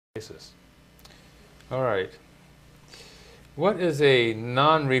basis. All right. What is a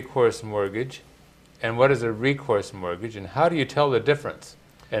non-recourse mortgage and what is a recourse mortgage, and how do you tell the difference?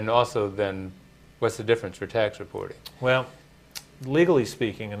 And also then, what's the difference for tax reporting? Well, legally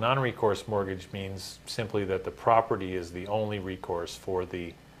speaking, a non-recourse mortgage means simply that the property is the only recourse for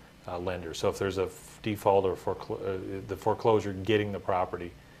the lender. So if there's a default or the foreclosure, getting the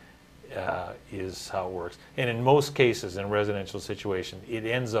property is how it works. And in most cases, in a residential situation, it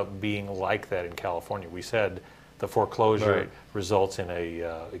ends up being like that in California. We said the foreclosure results in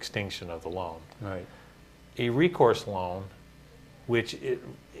a extinction of the loan. Right. A recourse loan, which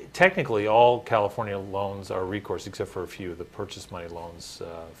technically all California loans are recourse except for a few, the purchase money loans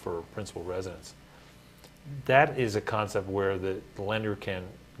for principal residents. That is a concept where the lender can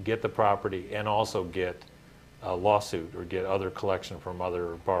get the property and also get a lawsuit or get other collection from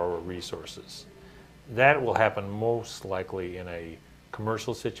other borrower resources. That will happen most likely in a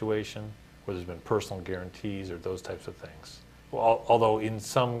commercial situation where there's been personal guarantees or those types of things. Well, although in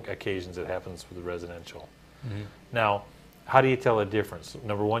some occasions it happens with the residential. Mm-hmm. Now, how do you tell the difference?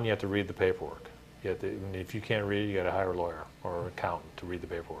 Number one, you have to read the paperwork. If you can't read it, you got to hire a lawyer or an accountant to read the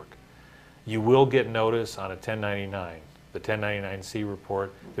paperwork. You will get notice on a 1099. The 1099-C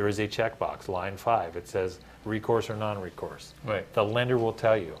report, there is a checkbox, line 5. It says recourse or non-recourse. Right. The lender will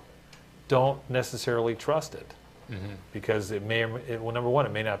tell you. Don't necessarily trust it, because it may, well, number one,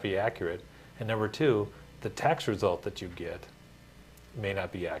 it may not be accurate, and number two, the tax result that you get may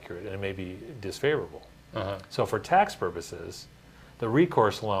not be accurate, and it may be disfavorable. So for tax purposes, the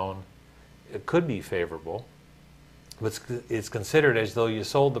recourse loan, it could be favorable, but it's considered as though you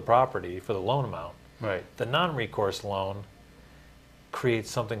sold the property for the loan amount. Right. The non-recourse loan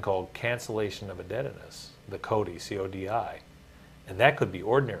creates something called cancellation of indebtedness, the CODI, C-O-D-I, and that could be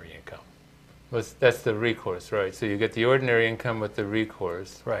ordinary income. Well, that's the recourse, right? So you get the ordinary income with the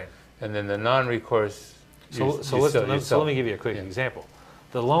recourse. Right. And then the non-recourse. So let me give you a quick example.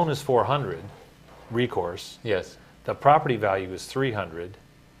 The loan is $400, recourse. Yes. The property value is $300.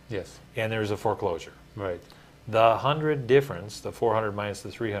 Yes. And there's a foreclosure. Right. The 100 difference, the 400 minus the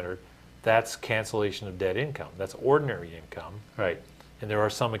 300, that's cancellation of debt income. That's ordinary income. Right. And there are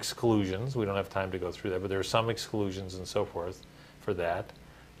some exclusions. We don't have time to go through that, but there are some exclusions and so forth for that.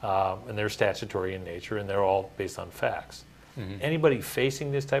 And they're statutory in nature, and they're all based on facts. Anybody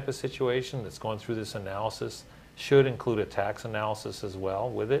facing this type of situation that's going through this analysis should include a tax analysis as well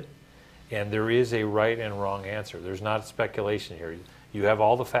with it. And there is a right and wrong answer. There's not speculation here. You have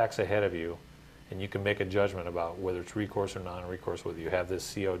all the facts ahead of you, and you can make a judgment about whether it's recourse or non-recourse, whether you have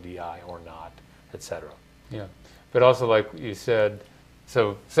this CODI or not, etc. Yeah. But also, like you said,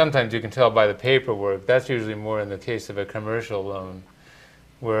 so sometimes you can tell by the paperwork. That's usually more in the case of a commercial loan.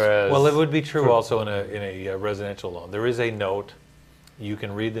 Whereas, well, it would be true also in a residential loan. There is a note. You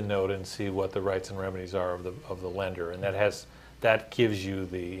can read the note and see what the rights and remedies are of the lender, and that gives you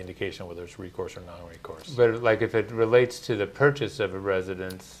the indication whether it's recourse or non-recourse. But like if it relates to the purchase of a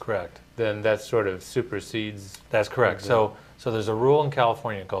residence, correct, then that sort of supersedes. That's correct. So there's a rule in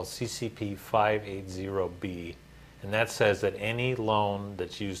California called CCP 580B, and that says that any loan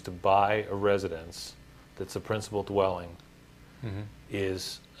that's used to buy a residence that's a principal dwelling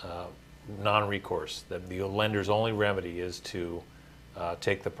is non-recourse. That the lender's only remedy is to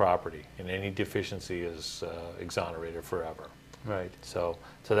take the property, and any deficiency is exonerated forever. Right. So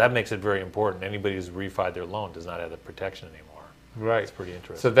that makes it very important. Anybody who's refied their loan does not have the protection anymore. Right. It's pretty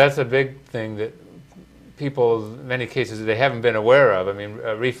interesting. So that's a big thing that people, in many cases, they haven't been aware of. I mean,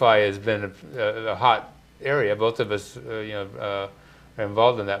 refi has been a hot area. Both of us, are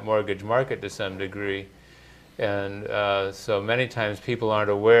involved in that mortgage market to some degree. And so many times people aren't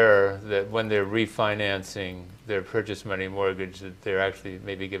aware that when they're refinancing their purchase money mortgage that they're actually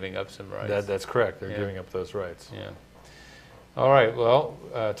maybe giving up some rights. That's correct. They're giving up those rights. Yeah. All right. Well,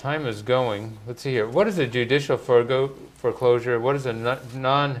 time is going. Let's see here. What is a judicial foreclosure? What is a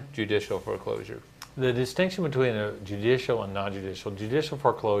non-judicial foreclosure? The distinction between a judicial and judicial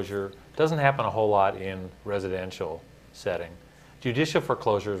foreclosure doesn't happen a whole lot in residential setting. Judicial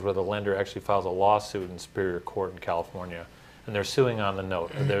foreclosure is where the lender actually files a lawsuit in Superior Court in California, and they're suing on the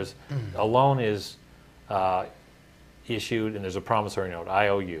note. There's a loan is issued, and there's a promissory note. I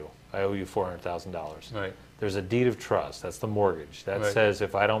owe you $400,000. Right. There's a deed of trust. That's the mortgage. That says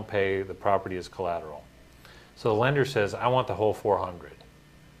if I don't pay, the property is collateral. So the lender says, I want the whole 400,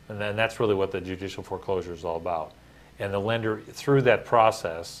 and then that's really what the judicial foreclosure is all about. And the lender, through that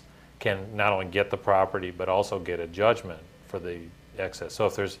process, can not only get the property but also get a judgment for the excess. So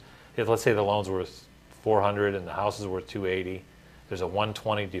if let's say the loan's worth 400 and the house is worth 280, there's a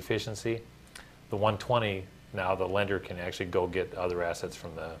 120 deficiency. The 120 Now the lender can actually go get other assets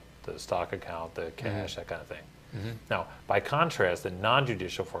from the stock account, the cash, that kind of thing. Now, by contrast, the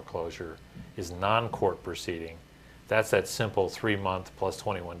non-judicial foreclosure is non-court proceeding. That's that simple 3-month plus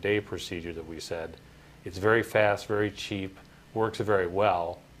 21-day procedure that we said. It's very fast, very cheap, works very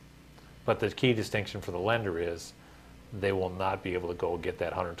well, but the key distinction for the lender is they will not be able to go get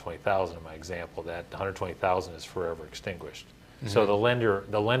that $120,000 in my example. That $120,000 is forever extinguished. So the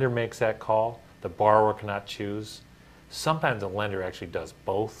lender makes that call. The borrower cannot choose. Sometimes the lender actually does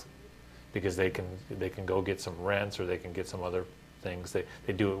both, because they can go get some rents, or they can get some other things.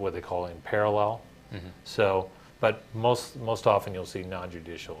 They do it what they call in parallel. So, but most often you'll see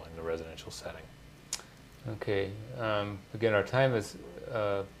non-judicial in the residential setting. Okay. Again, our time is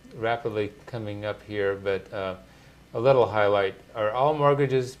rapidly coming up here, but a little highlight: are all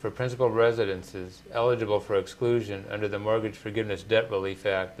mortgages for principal residences eligible for exclusion under the Mortgage Forgiveness Debt Relief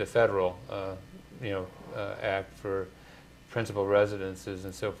Act, the federal act for principal residences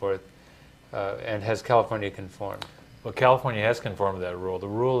and so forth? And has California conformed? Well, California has conformed to that rule. The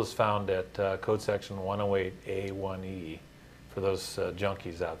rule is found at Code Section 108A1E for those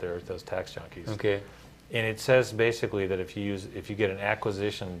junkies out there, those tax junkies. Okay. And it says basically that if you get an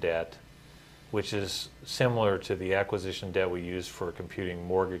acquisition debt, which is similar to the acquisition debt we use for computing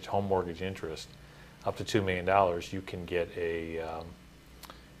home mortgage interest, up to $2 million, you can get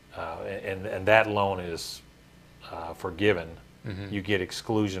and that loan is forgiven. You get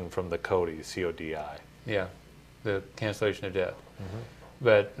exclusion from the CODI, CODI. Yeah, the cancellation of debt.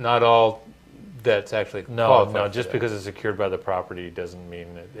 But not all debts actually qualify. No, just because it's secured by the property doesn't mean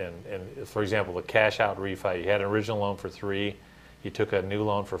that. And for example, the cash out refi, you had an original loan for $3, you took a new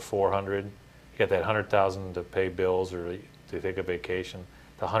loan for $400, you got that $100,000 to pay bills or to take a vacation.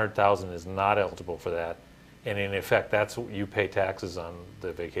 The $100,000 is not eligible for that, and in effect, that's what you pay taxes on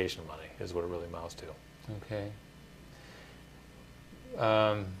the vacation money. Is what it really amounts to. Okay.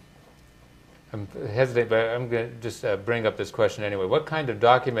 I'm hesitant, but I'm going to just bring up this question anyway. What kind of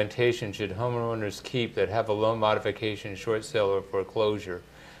documentation should homeowners keep that have a loan modification, short sale, or foreclosure?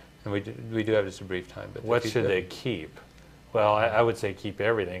 And we do have just a brief time. But what should they keep? Well, I would say keep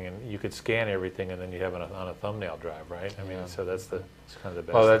everything, and you could scan everything, and then you have it on a thumbnail drive, right? I mean, so that's kind of the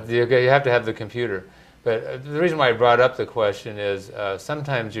best. Well, you have to have the computer. But the reason why I brought up the question is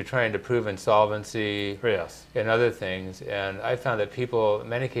sometimes you're trying to prove insolvency and other things, and I found that people, in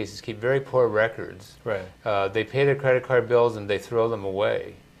many cases, keep very poor records. Right. They pay their credit card bills and they throw them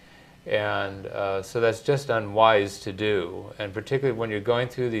away. And so that's just unwise to do. And particularly when you're going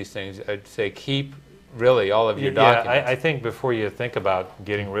through these things, I'd say keep really all of your documents. I think before you think about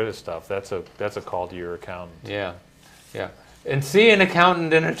getting rid of stuff, that's a call to your accountant. Yeah, yeah. And see an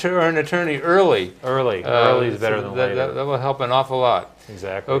accountant or an attorney early. Early is better than later. That will help an awful lot.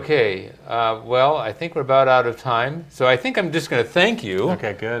 Exactly. Okay. Well, I think we're about out of time. So I think I'm just going to thank you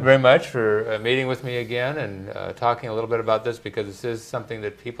very much for meeting with me again and talking a little bit about this, because this is something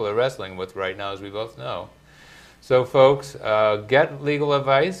that people are wrestling with right now, as we both know. So folks, get legal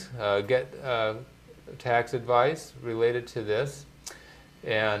advice, get tax advice related to this.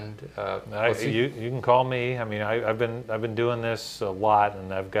 And you can call me. I mean, I've been doing this a lot,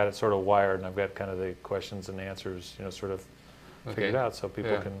 and I've got it sort of wired, and I've got kind of the questions and answers, sort of figured out. So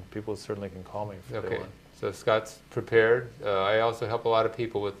people certainly can call me if they want. So Scott's prepared. I also help a lot of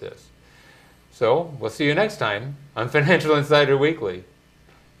people with this. So we'll see you next time on Financial Insider Weekly.